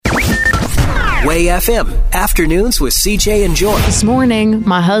Way FM, afternoons with CJ and Joy. This morning,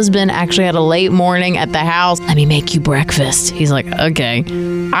 my husband actually had a late morning at the house. Let me make you breakfast. He's like, okay.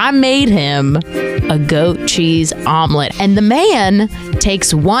 I made him a goat cheese omelet. And the man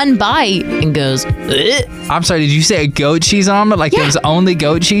takes one bite and goes, ugh. I'm sorry, did you say a goat cheese omelet? Like there was only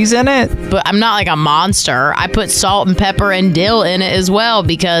goat cheese in it? But I'm not like a monster. I put salt and pepper and dill in it as well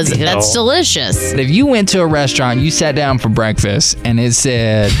because that's delicious. If you went to a restaurant, you sat down for breakfast, and it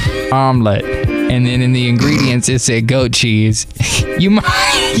said omelet, and then in the ingredients it said goat cheese, you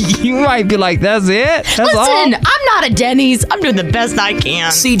might be like, that's it? That's all? Listen, I'm not a Denny's. I'm doing the best I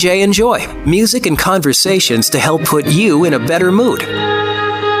can. CJ and Joy, music and conversations to help put you in a better mood.